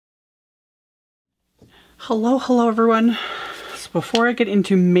Hello everyone. So before I get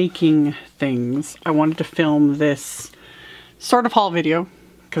into making things, I wanted to film this sort of haul video,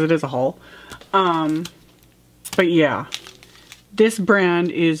 because it is a haul. But yeah, this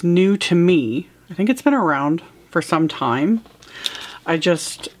brand is new to me. I think it's been around for some time. I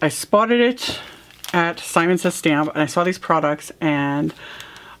spotted it at Simon Says Stamp and I saw these products and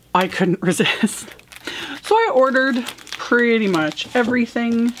I couldn't resist. So I ordered pretty much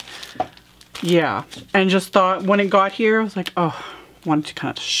everything. Yeah, and just thought when it got here, I was like, oh, wanted to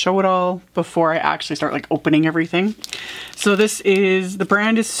kind of show it all before I actually start like opening everything. So this is, the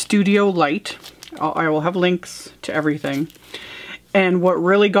brand is Studio Light. I will have links to everything. And what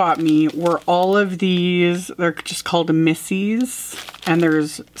really got me were all of these, they're just called Missees. And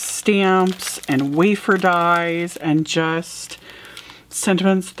there's stamps and wafer dies and just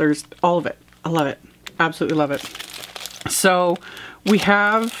sentiments. There's all of it. I love it. Absolutely love it. So we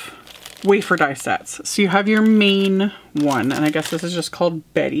have wafer die sets. So you have your main one, and I guess this is just called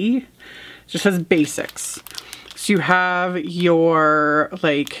Betty. It just says basics. So you have your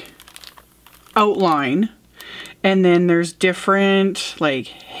like outline, and then there's different like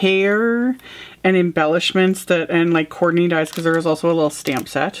hair and embellishments that, and like coordinating dies, because there is also a little stamp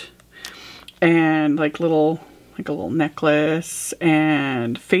set and like a little necklace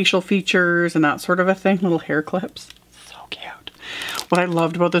and facial features and that sort of a thing, little hair clips. So cute. What I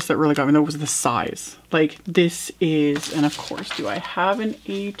loved about this that really got me though was the size. Like this is, and of course, do I have an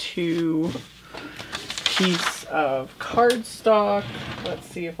A2 piece of cardstock? Let's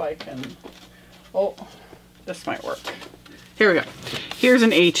see if I can, oh, this might work. Here we go. Here's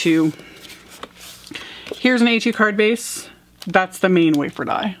an A2. Here's an A2 card base. That's the main wafer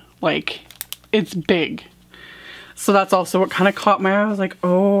die. Like, it's big. So that's also what kind of caught my eye. I was like,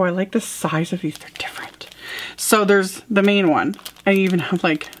 oh, I like the size of these. They're different. So there's the main one. I even have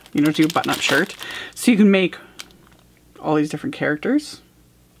like, you know, do a button-up shirt. So you can make all these different characters.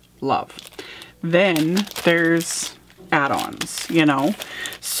 Love. Then there's add-ons, you know.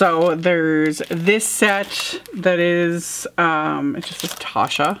 So there's this set that is, it just says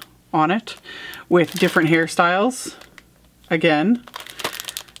TASHA on it with different hairstyles. Again,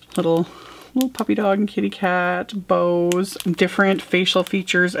 little puppy dog and kitty cat, bows, different facial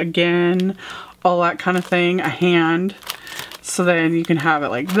features again, all that kind of thing, a hand. So then you can have it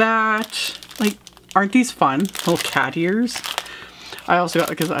like that. Like, aren't these fun? Little cat ears. I also got,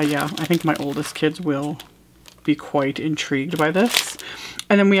 because yeah, I think my oldest kids will be quite intrigued by this.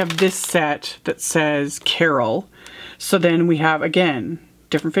 And then we have this set that says Carol. So then we have, again,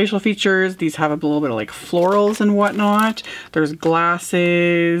 different facial features. These have a little bit of like florals and whatnot. There's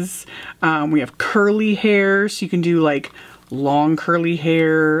glasses. We have curly hair, so you can do like long curly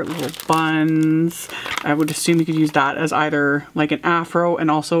hair, little buns. I would assume you could use that as either like an afro, and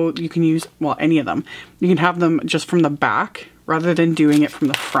also you can use, well, any of them. You can have them just from the back rather than doing it from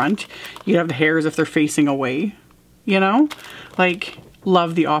the front. You can have the hair as if they're facing away, you know? Like,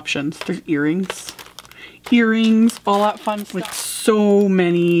 love the options. There's earrings. Earrings, all that fun stuff. Like, so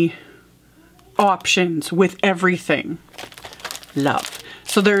many options with everything. Love.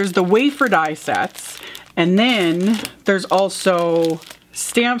 So there's the wafer die sets, and then there's also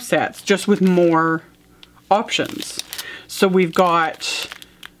stamp sets just with more options. So we've got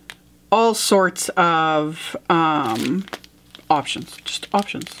all sorts of options, just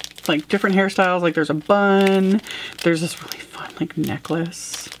options. Like different hairstyles, like there's a bun, there's this really fun like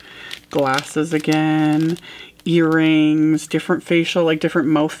necklace, glasses again, earrings, different facial, like different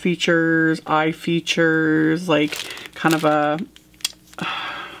mouth features, eye features, like kind of a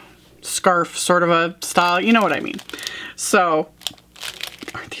scarf sort of a style, you know what I mean. So,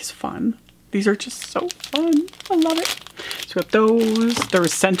 aren't these fun? These are just so fun. I love it. So we got those. There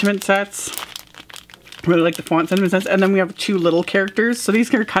was sentiment sets. Really like the font sentiment sets. And then we have two little characters. So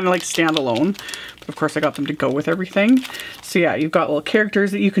these are kind of like standalone. But of course I got them to go with everything. So yeah, you've got little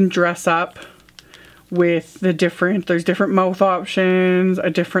characters that you can dress up with the different, there's different mouth options, a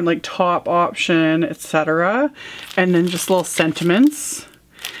different like top option, etc. And then just little sentiments.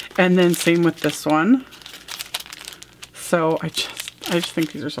 And then same with this one. So I just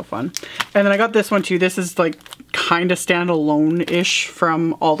think these are so fun. And then I got this one too. This is like kind of standalone-ish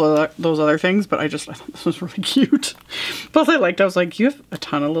from all those other things, but I thought this was really cute. Plus I was like, you have a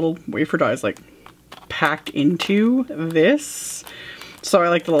ton of little wafer dies like packed into this. So I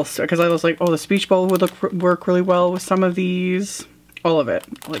like the little, because I was like, oh, the speech bubble would work really well with some of these. All of it.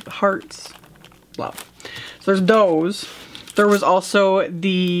 I like the hearts. Love. So there's those. There was also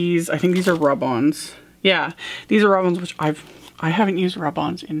these, I think these are rub-ons. Yeah, these are rub-ons, which I haven't used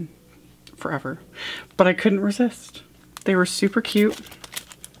rub-ons in forever, but I couldn't resist. They were super cute.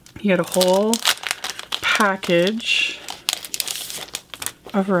 He had a whole package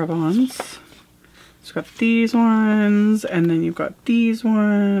of rub-ons. You've got these ones, and then you've got these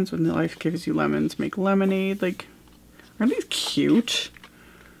ones. When the life gives you lemons, make lemonade. Like, aren't these cute?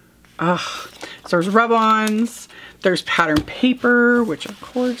 Ugh. So there's rub-ons. There's pattern paper, which of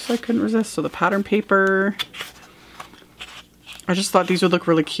course I couldn't resist. So the pattern paper. I just thought these would look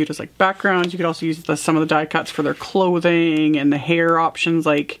really cute as like backgrounds. You could also use some of the die cuts for their clothing and the hair options,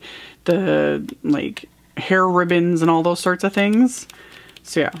 like the hair ribbons and all those sorts of things.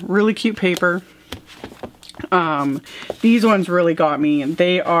 So yeah, really cute paper. These ones really got me.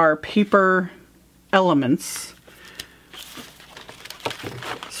 They are paper elements.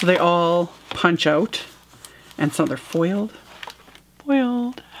 So they all punch out. And some they're foiled.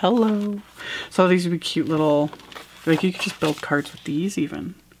 Foiled. Hello. So these would be cute little, like you could just build cards with these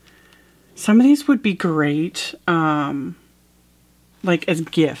even. Some of these would be great, like as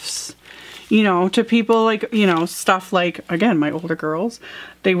gifts. You know, to people like, you know, stuff like, again, my older girls,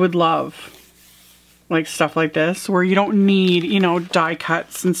 they would love like stuff like this where you don't need, you know, die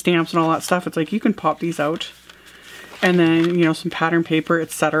cuts and stamps and all that stuff. It's like you can pop these out and then, you know, some pattern paper,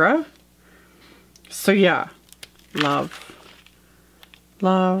 etc. So yeah, love,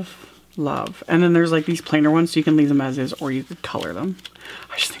 love, love. And then there's like these plainer ones so you can leave them as is or you could color them.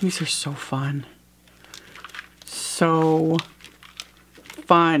 I just think these are so fun. So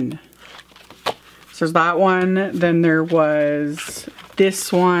fun. So there's that one. Then there was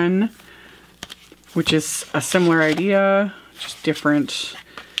this one, which is a similar idea, just different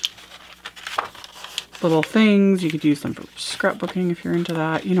little things. You could use them for scrapbooking if you're into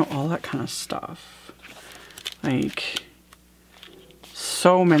that, you know, all that kind of stuff. Like,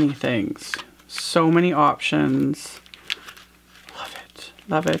 so many things, so many options. Love it,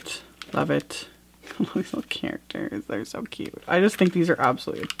 love it, love it. These little characters, they're so cute. I just think these are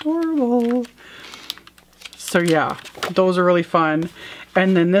absolutely adorable. So yeah, those are really fun.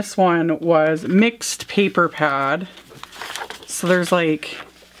 And then this one was mixed paper pad. So there's like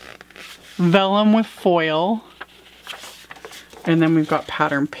vellum with foil. And then we've got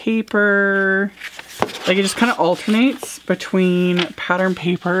pattern paper. Like it just kind of alternates between pattern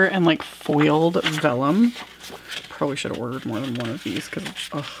paper and like foiled vellum. Probably should have ordered more than one of these because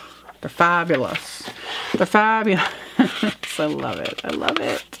they're fabulous. They're fabulous. I love it. I love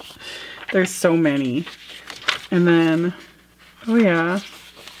it. There's so many. And then, oh yeah,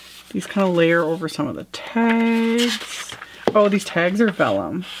 these kind of layer over some of the tags. Oh, these tags are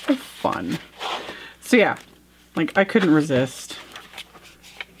vellum. They're fun. So yeah, like I couldn't resist.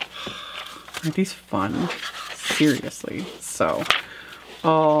 Aren't these fun? Seriously. So,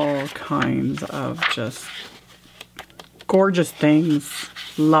 all kinds of just gorgeous things.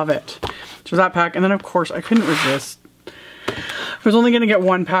 Love it. So that pack. And then of course I couldn't resist. I was only going to get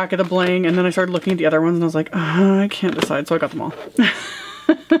one pack of the bling, and then I started looking at the other ones and I was like, I can't decide, so I got them all.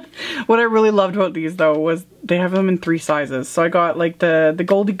 What I really loved about these though was they have them in 3 sizes. So I got like the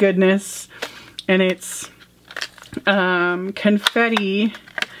Goldie Goodness, and it's confetti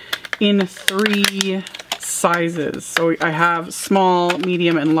in 3 sizes. So I have small,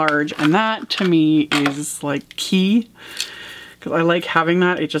 medium, and large, and that to me is like key. Because I like having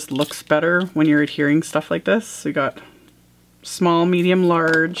that. It just looks better when you're adhering stuff like this. So you got small, medium,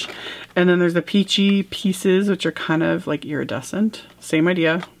 large. And then there's the peachy pieces, which are kind of like iridescent. Same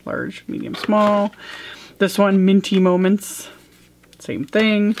idea. Large, medium, small. This one, minty moments. Same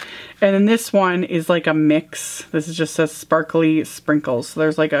thing. And then this one is like a mix. This is just says sparkly sprinkles. So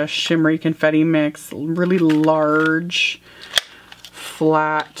there's like a shimmery confetti mix. Really large,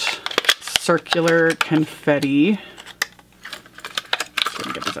 flat, circular confetti. Let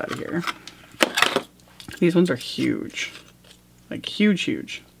me get this out of here. These ones are huge. Like huge,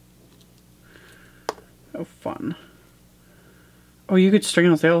 huge. Oh, fun. Oh, you could string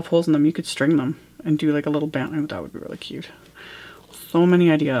those. They all have holes in them. You could string them and do like a little band. Oh, that would be really cute. So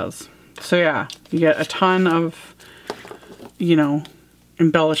many ideas. So yeah, you get a ton of, you know,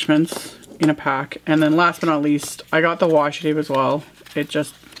 embellishments in a pack. And then last but not least, I got the washi tape as well. It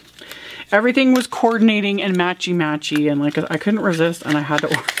just, everything was coordinating and matchy-matchy, and like I couldn't resist and I had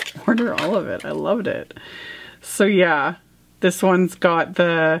to order all of it. I loved it. So yeah, this one's got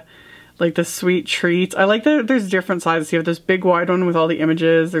the, like the sweet treats. I like that there's different sizes. You have this big wide one with all the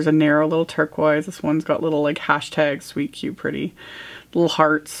images. There's a narrow little turquoise. This one's got little like hashtags, sweet, cute, pretty, little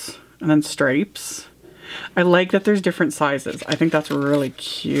hearts, and then stripes. I like that there's different sizes. I think that's really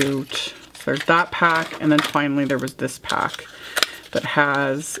cute. So there's that pack, and then finally there was this pack that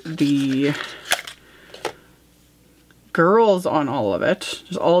has the girls on all of it.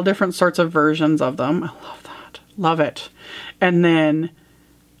 There's all different sorts of versions of them. I love that. Love it. And then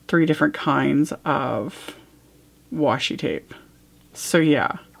 3 different kinds of washi tape. So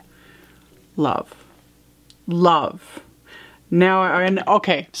yeah, love. Now,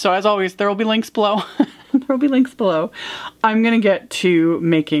 okay, so as always, there will be links below. There will be links below. I'm gonna get to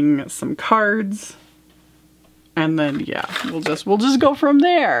making some cards, and then yeah, we'll just go from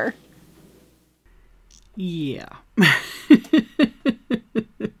there. Yeah.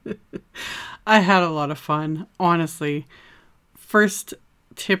 I had a lot of fun, honestly. First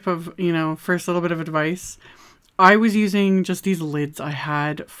tip of, first little bit of advice. I was using just these lids I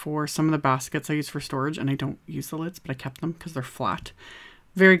had for some of the baskets I use for storage, and I don't use the lids, but I kept them because they're flat.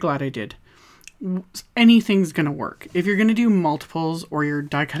 Very glad I did. Anything's gonna work. If you're gonna do multiples, or you're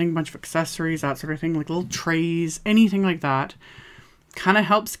die cutting a bunch of accessories, that sort of thing, like little trays, anything like that, kind of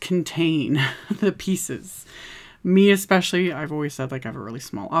helps contain the pieces. Me especially, I've always said, like, I have a really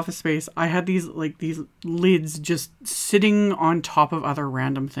small office space. I had these lids just sitting on top of other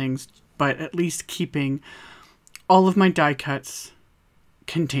random things, but at least keeping all of my die cuts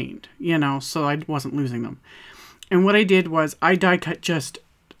contained, so I wasn't losing them. And what I did was I die cut just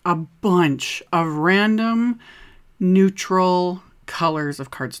a bunch of random neutral colors of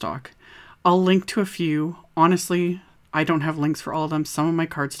cardstock. I'll link to a few. Honestly, I don't have links for all of them. Some of my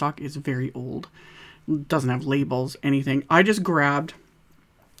cardstock is very old. Doesn't have labels, anything. I just grabbed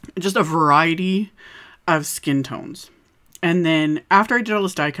just a variety of skin tones. And then after I did all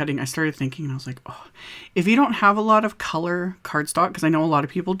this die cutting, I started thinking, and I was like, oh, if you don't have a lot of color cardstock, because I know a lot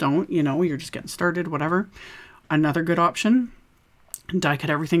of people don't, you're just getting started, whatever. Another good option, die cut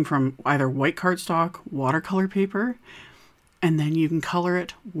everything from either white cardstock, watercolor paper, and then you can color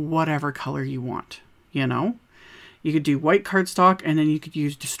it whatever color you want, You could do white cardstock, and then you could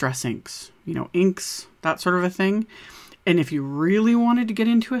use distress inks, inks, that sort of a thing. And if you really wanted to get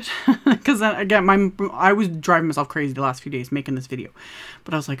into it, because then again, I was driving myself crazy the last few days making this video,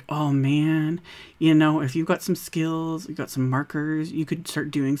 but I was like, oh man, if you've got some skills, you've got some markers, you could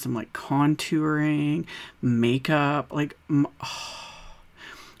start doing some like contouring, makeup, like,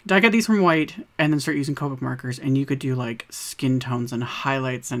 die cut these from white and then start using Copic markers, and you could do like skin tones and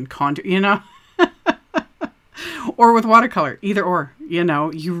highlights and contour, or with watercolor, either or,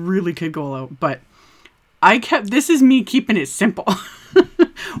 you really could go out. But this is me keeping it simple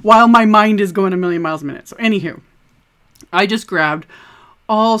while my mind is going a million miles a minute. So anywho, I just grabbed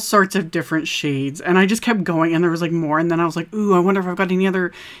all sorts of different shades, and I just kept going, and there was like more, and then I was like, ooh, I wonder if I've got any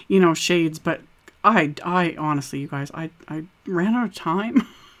other, shades. But I honestly, you guys, I ran out of time.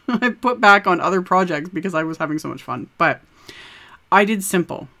 I put back on other projects because I was having so much fun. But I did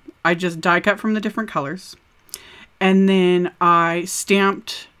simple. I just die cut from the different colors, and then I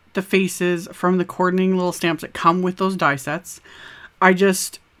stamped the faces from the coordinating little stamps that come with those die sets. I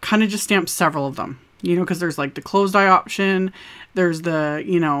just kind of just stamped several of them, because there's like the closed eye option, there's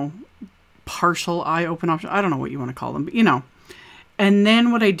the, partial eye open option. I don't know what you want to call them, but And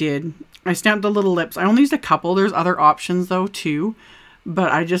then what I did, I stamped the little lips. I only used a couple. There's other options though too,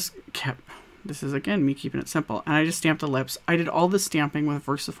 but I just kept, this is again me keeping it simple, and I just stamped the lips. I did all the stamping with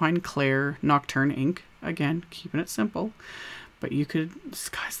VersaFine Clair Nocturne ink. Again, keeping it simple. But you could,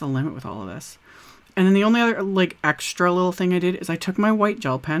 sky's the limit with all of this. And then the only other like extra little thing I did is I took my white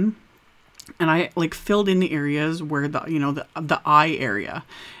gel pen and I like filled in the areas where the, the eye area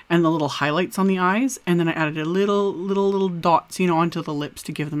and the little highlights on the eyes. And then I added a little dots, onto the lips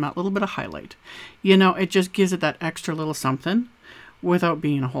to give them that little bit of highlight. It just gives it that extra little something without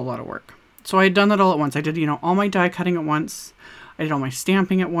being a whole lot of work. So I had done that all at once. I did, all my die cutting at once. I did all my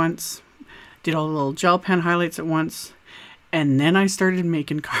stamping at once. Did all the little gel pen highlights at once. And then I started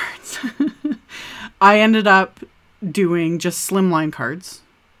making cards. I ended up doing just slimline cards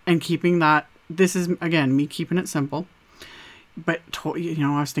and keeping that. This is, again, me keeping it simple. But,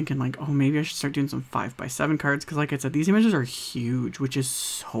 I was thinking like, oh, maybe I should start doing some 5x7 cards. Because like I said, these images are huge, which is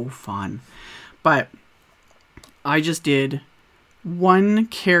so fun. But I just did one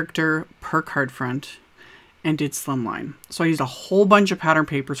character per card front and did slimline. So I used a whole bunch of pattern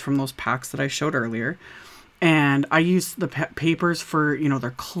papers from those packs that I showed earlier. And I used the papers for,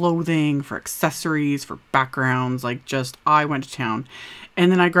 their clothing, for accessories, for backgrounds, like just, I went to town.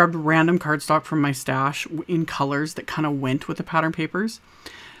 And then I grabbed random cardstock from my stash in colors that kind of went with the pattern papers.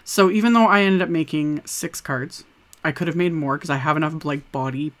 So even though I ended up making 6 cards, I could have made more because I have enough like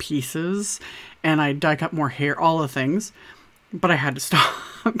body pieces and I die cut more hair, all the things. But I had to stop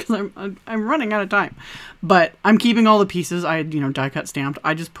because I'm running out of time. But I'm keeping all the pieces I had, die cut stamped.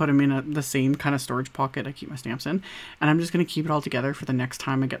 I just put them in the same kind of storage pocket I keep my stamps in. And I'm just going to keep it all together for the next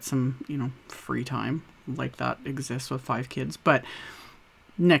time I get some, free time. Like that exists with 5 kids. But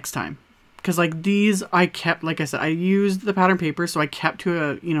next time, Because like these, I kept, like I said, I used the pattern paper, so I kept to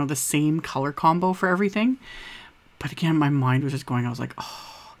a, you know, the same color combo for everything. But again, my mind was just going, I was like,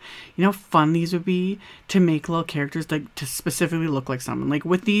 oh, you know how fun these would be to make little characters, like to specifically look like someone. Like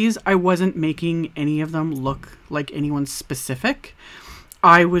with these, I wasn't making any of them look like anyone specific.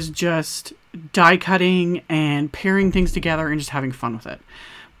 I was just die cutting and pairing things together and just having fun with it.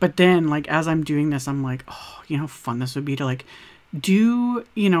 But then, like, as I'm doing this, I'm like, oh, you know how fun this would be to, like, do,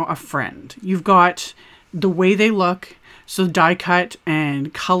 you know, a friend. You've got the way they look, so die cut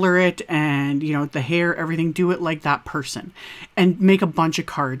and color it and, you know, the hair, everything, do it like that person. And make a bunch of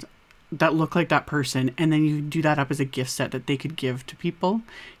cards that look like that person, and then you do that up as a gift set that they could give to people,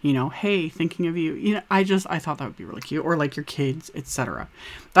 you know, hey, thinking of you. You know, I thought that would be really cute, or like your kids, etc.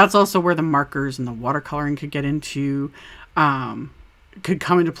 That's also where the markers and the watercoloring could get into, could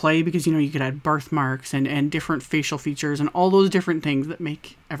come into play, because, you know, you could add birthmarks and different facial features and all those different things that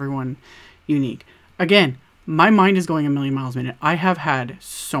make everyone unique. Again, my mind is going a million miles a minute. I have had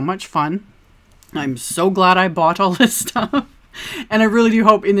so much fun. I'm so glad I bought all this stuff. And I really do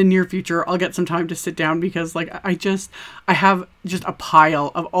hope in the near future I'll get some time to sit down, because like I have just a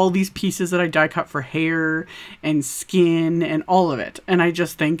pile of all these pieces that I die cut for hair and skin and all of it. And I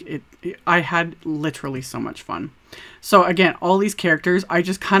just think I had literally so much fun. So again, all these characters, I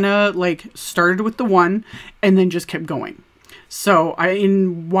just kind of like started with the one and then just kept going. So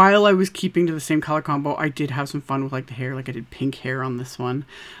while I was keeping to the same color combo, I did have some fun with like the hair. Like I did pink hair on this one.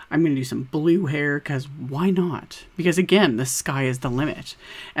 I'm going to do some blue hair, because why not? Because again, the sky is the limit.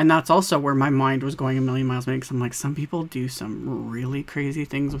 And that's also where my mind was going a million miles a minute, because I'm like, some people do some really crazy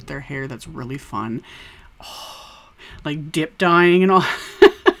things with their hair that's really fun. Oh, like dip dyeing and all.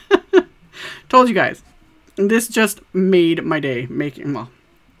 Told you guys. This just made my day, well,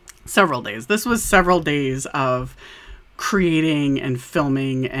 several days. This was several days of creating and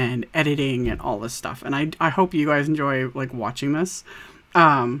filming and editing and all this stuff. And I hope you guys enjoy like watching this.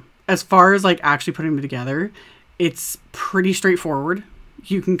 As far as like actually putting them together, it's pretty straightforward.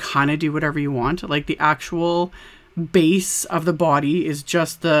 You can kind of do whatever you want. Like the actual base of the body is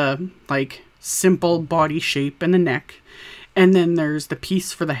just the like simple body shape and the neck. And then there's the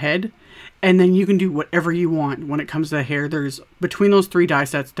piece for the head. And then you can do whatever you want when it comes to the hair. There's, between those 3 die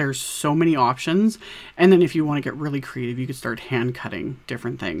sets, there's so many options. And then if you want to get really creative, you could start hand cutting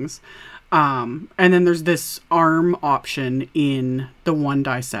different things. And then there's this arm option in the 1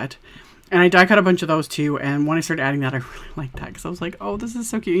 die set. And I die cut a bunch of those too. And when I started adding that, I really liked that, because I was like, oh, this is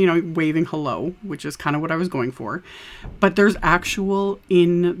so cute. You know, waving hello, which is kind of what I was going for. But there's actual,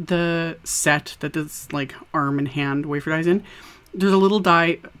 in the set that this like arm and hand wafer dies in, there's a little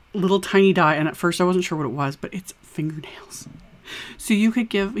tiny die, and at first I wasn't sure what it was, but it's fingernails. So you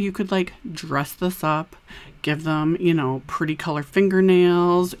could like dress this up, give them, you know, pretty color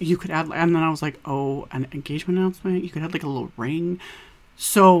fingernails. You could add, and then I was like, oh, an engagement announcement. You could add like a little ring.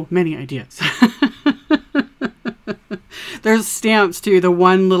 So many ideas. There's stamps too. The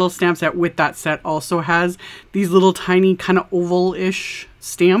one little stamp set with that set also has these little tiny kind of oval-ish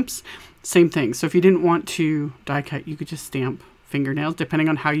stamps. Same thing. So if you didn't want to die cut, you could just stamp fingernails, depending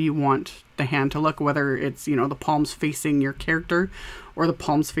on how you want the hand to look, whether it's, you know, the palms facing your character or the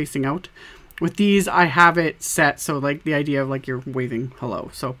palms facing out. With these, I have it set so like the idea of like you're waving hello,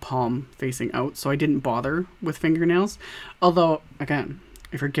 so palm facing out, so I didn't bother with fingernails. Although, again,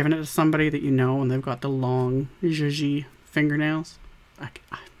 if you're giving it to somebody that you know and they've got the long zhuzhy fingernails, I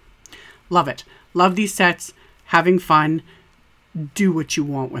love it. Love these sets, having fun, do what you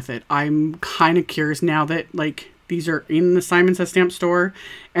want with it. I'm kind of curious now that like these are in the Simon Says Stamp store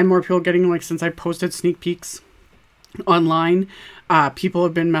and more people getting, like, since I posted sneak peeks online, people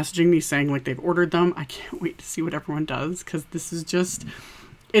have been messaging me saying like they've ordered them. I can't wait to see what everyone does, because this is just,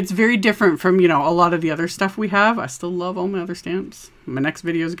 it's very different from, you know, a lot of the other stuff we have. I still love all my other stamps. My next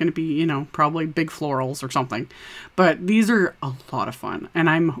video is going to be, you know, probably big florals or something, but these are a lot of fun, and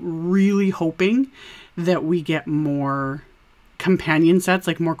I'm really hoping that we get more companion sets,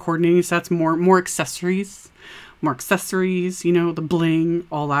 like more coordinating sets, more accessories. More accessories, you know, the bling,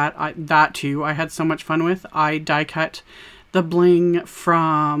 all that. That too, I had so much fun with. I die cut the bling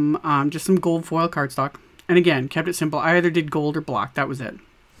from just some gold foil cardstock. And again, kept it simple. I either did gold or black. That was it.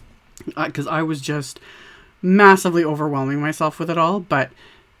 Because I was just massively overwhelming myself with it all. But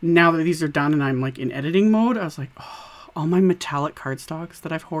now that these are done and I'm like in editing mode, I was like, oh, all my metallic cardstocks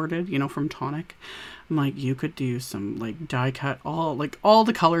that I've hoarded, you know, from Tonic. I'm like, you could do some like die cut, all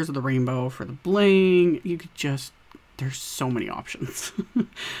the colors of the rainbow for the bling. You could just, there's so many options.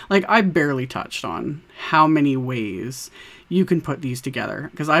 Like I barely touched on how many ways you can put these together,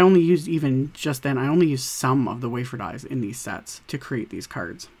 because I only used, even just then, I only used some of the wafer dies in these sets to create these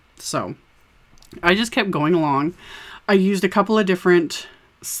cards. So I just kept going along. I used a couple of different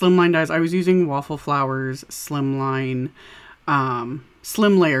Slimline dies. I was using Waffle Flowers, Slimline,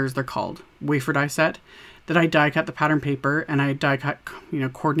 Slim Layers they're called, wafer die set, that I die cut the pattern paper, and I die cut, you know,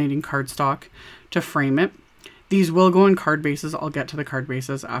 coordinating cardstock to frame it. These will go in card bases. I'll get to the card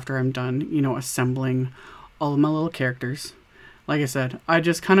bases after I'm done, you know, assembling all of my little characters. Like I said, I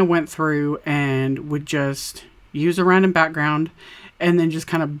just kind of went through and would just use a random background and then just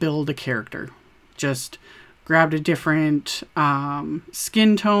kind of build a character. Just grabbed a different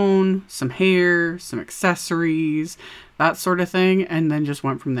skin tone, some hair, some accessories, that sort of thing, and then just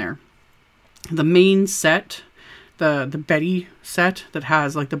went from there. The main set, the Betty set that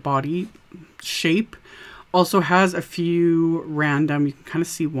has like the body shape, also has a few random, you can kind of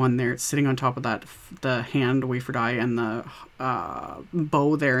see one there, it's sitting on top of that, the hand wafer die and the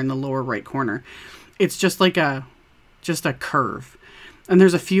bow there in the lower right corner. It's just like just a curve. And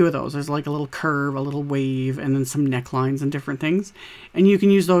there's a few of those. There's like a little curve, a little wave, and then some necklines and different things. And you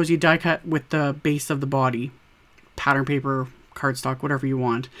can use those, you die cut with the base of the body, pattern paper, cardstock, whatever you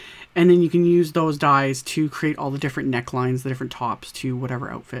want. And then you can use those dies to create all the different necklines, the different tops to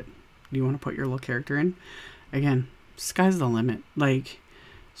whatever outfit you want to put your little character in. Again, sky's the limit. Like,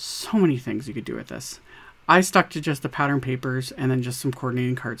 so many things you could do with this. I stuck to just the pattern papers and then just some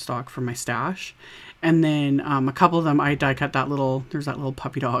coordinating cardstock for my stash. And then a couple of them, I die cut that little, there's that little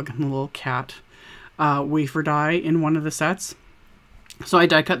puppy dog and the little cat wafer die in one of the sets. So I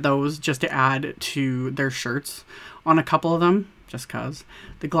die cut those just to add to their shirts on a couple of them, just cause.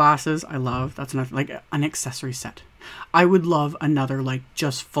 The glasses, I love. That's another, like an accessory set. I would love another, like,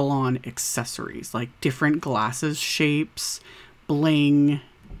 just full-on accessories, like different glasses, shapes, bling,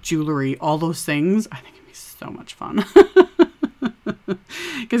 jewelry, all those things. I think it'd be so much fun.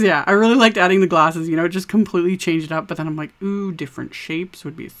 Because, yeah, I really liked adding the glasses, you know, it just completely changed it up. But then I'm like, ooh, different shapes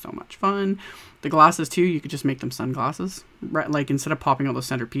would be so much fun. The glasses, too, you could just make them sunglasses. Right, like, instead of popping all those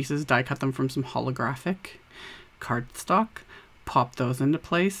center pieces, die cut them from some holographic cardstock. Pop those into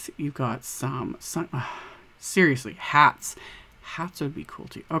place. You've got some seriously, hats. Hats would be cool,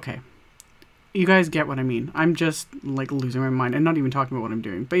 too. Okay. You guys get what I mean. I'm just, like, losing my mind and not even talking about what I'm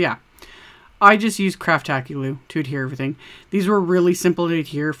doing. But, yeah. I just used Craft Tacky Glue to adhere everything. These were really simple to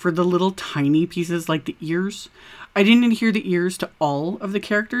adhere. For the little tiny pieces like the ears, I didn't adhere the ears to all of the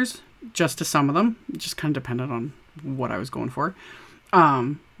characters, just to some of them. It just kind of depended on what I was going for.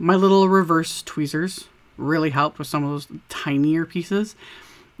 My little reverse tweezers really helped with some of those tinier pieces.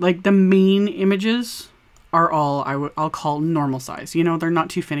 Like the main images are all I'll call normal size. You know, they're not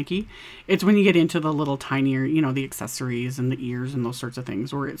too finicky. It's when you get into the little tinier, you know, the accessories and the ears and those sorts of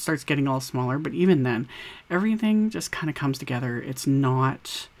things where it starts getting all smaller. But even then, everything just kind of comes together. It's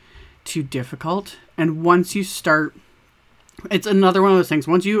not too difficult. And once you start, it's another one of those things.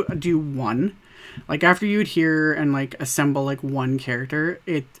 Once you do one, like after you adhere and like assemble like one character,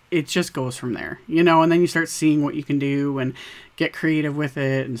 it just goes from there, you know, and then you start seeing what you can do and get creative with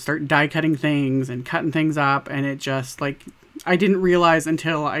it and start die cutting things and cutting things up. And it just like, I didn't realize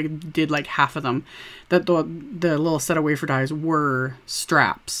until I did like half of them that the little set of wafer dies were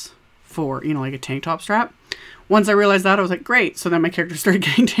straps for, you know, like a tank top strap. Once I realized that, I was like, great. So then my character started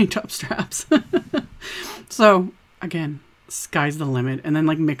getting tank top straps. So again, sky's the limit. And then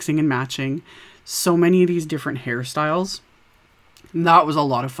like mixing and matching so many of these different hairstyles. That was a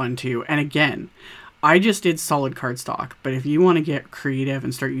lot of fun too. And again, I just did solid cardstock, but if you want to get creative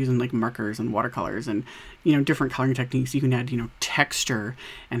and start using like markers and watercolors and, you know, different coloring techniques, you can add, you know, texture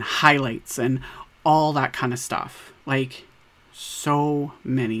and highlights and all that kind of stuff. Like so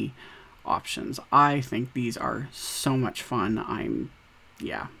many options. I think these are so much fun.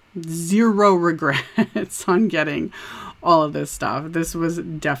 Yeah, zero regrets on getting all of this stuff. This was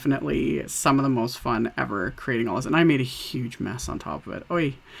definitely some of the most fun ever creating all this. And I made a huge mess on top of it.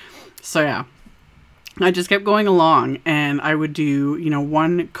 Oy. So yeah, I just kept going along and I would do, you know,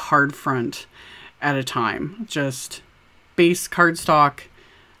 one card front at a time. Just base cardstock,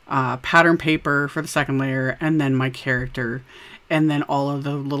 pattern paper for the second layer, and then my character. And then all of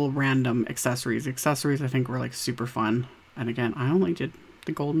the little random accessories. Accessories I think were like super fun. And again, I only did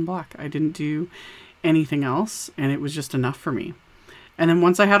the gold and black. I didn't do anything else, and it was just enough for me. And then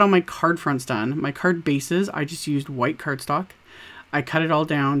once I had all my card fronts done, my card bases, I just used white cardstock. I cut it all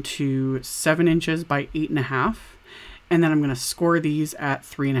down to 7 inches by 8.5, and then I'm going to score these at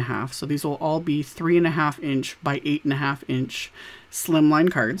 3.5. So these will all be 3.5 inch by 8.5 inch slimline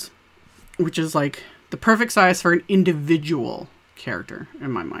cards, which is like the perfect size for an individual character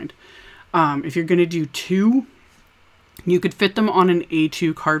in my mind. If you're going to do 2, you could fit them on an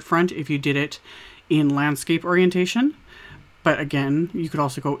A2 card front if you did it in landscape orientation. But again, you could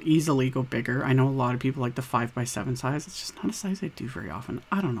also easily go bigger. I know a lot of people like the 5x7 size. It's just not a size I do very often.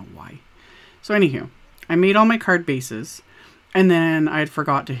 I don't know why. So anywho, I made all my card bases, and then I had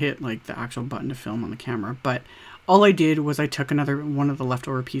forgot to hit like the actual button to film on the camera. But all I did was I took another one of the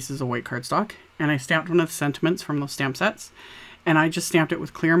leftover pieces of white cardstock, and I stamped one of the sentiments from those stamp sets. And I just stamped it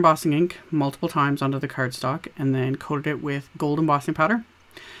with clear embossing ink multiple times onto the cardstock, and then coated it with gold embossing powder.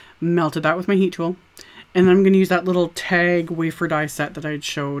 Melted that with my heat tool. And then I'm going to use that little tag wafer die set that I had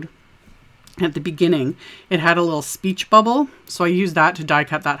showed at the beginning. It had a little speech bubble, so I used that to die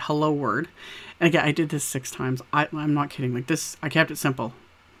cut that hello word. And again, I did this 6 times. I'm not kidding. Like this, I kept it simple.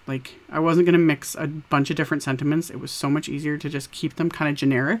 Like I wasn't going to mix a bunch of different sentiments. It was so much easier to just keep them kind of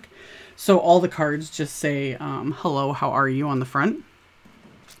generic. So all the cards just say, hello, how are you on the front.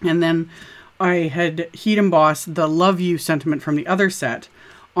 And then I had heat embossed the love you sentiment from the other set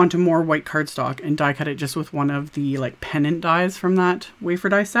onto more white cardstock and die cut it just with one of the like pennant dies from that wafer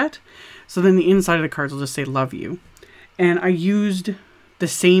die set. So then the inside of the cards will just say love you. And I used the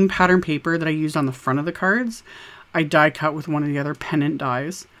same pattern paper that I used on the front of the cards. I die cut with one of the other pennant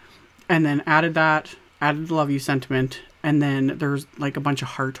dies and then added that, added the love you sentiment, and then there's like a bunch of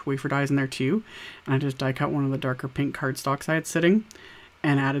heart wafer dies in there too. And I just die cut one of the darker pink cardstocks I had sitting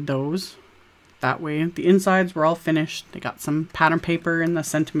and added those. That way the insides were all finished. They got some pattern paper and the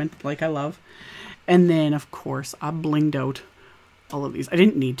sentiment like I love. And then of course I blinged out all of these. I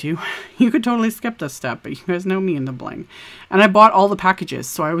didn't need to. You could totally skip this step, but you guys know me and the bling. And I bought all the packages,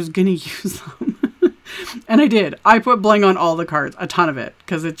 so I was gonna use them. And I did. I put bling on all the cards, a ton of it,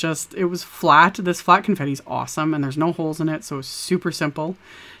 because it was flat. This flat confetti is awesome, and there's no holes in it, so it's super simple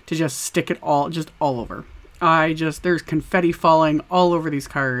to just stick it all over. There's confetti falling all over these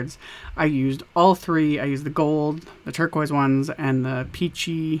cards. I used all 3. I used the gold, the turquoise ones, and the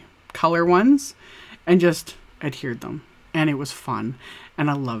peachy color ones, and just adhered them. And it was fun, and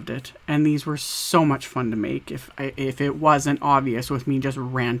I loved it. And these were so much fun to make. If it wasn't obvious with me just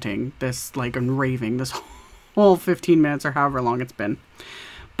ranting this, like, and raving this whole 15 minutes or however long it's been.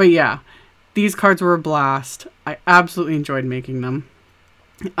 But yeah, these cards were a blast. I absolutely enjoyed making them.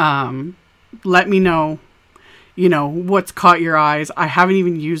 Let me know, you know, what's caught your eyes. I haven't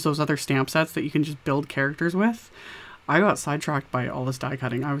even used those other stamp sets that you can just build characters with. I got sidetracked by all this die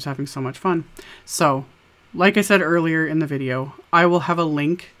cutting. I was having so much fun. So, like I said earlier in the video, I will have a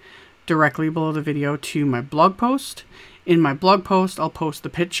link directly below the video to my blog post. In my blog post, I'll post the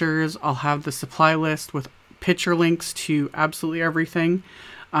pictures. I'll have the supply list with picture links to absolutely everything.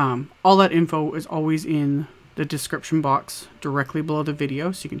 All that info is always in the description box directly below the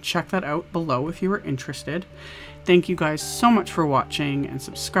video, so you can check that out below if you are interested. Thank you guys so much for watching and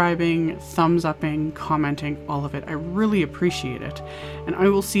subscribing, thumbs upping, commenting, all of it. I really appreciate it. And I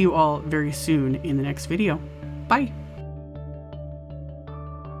will see you all very soon in the next video. Bye!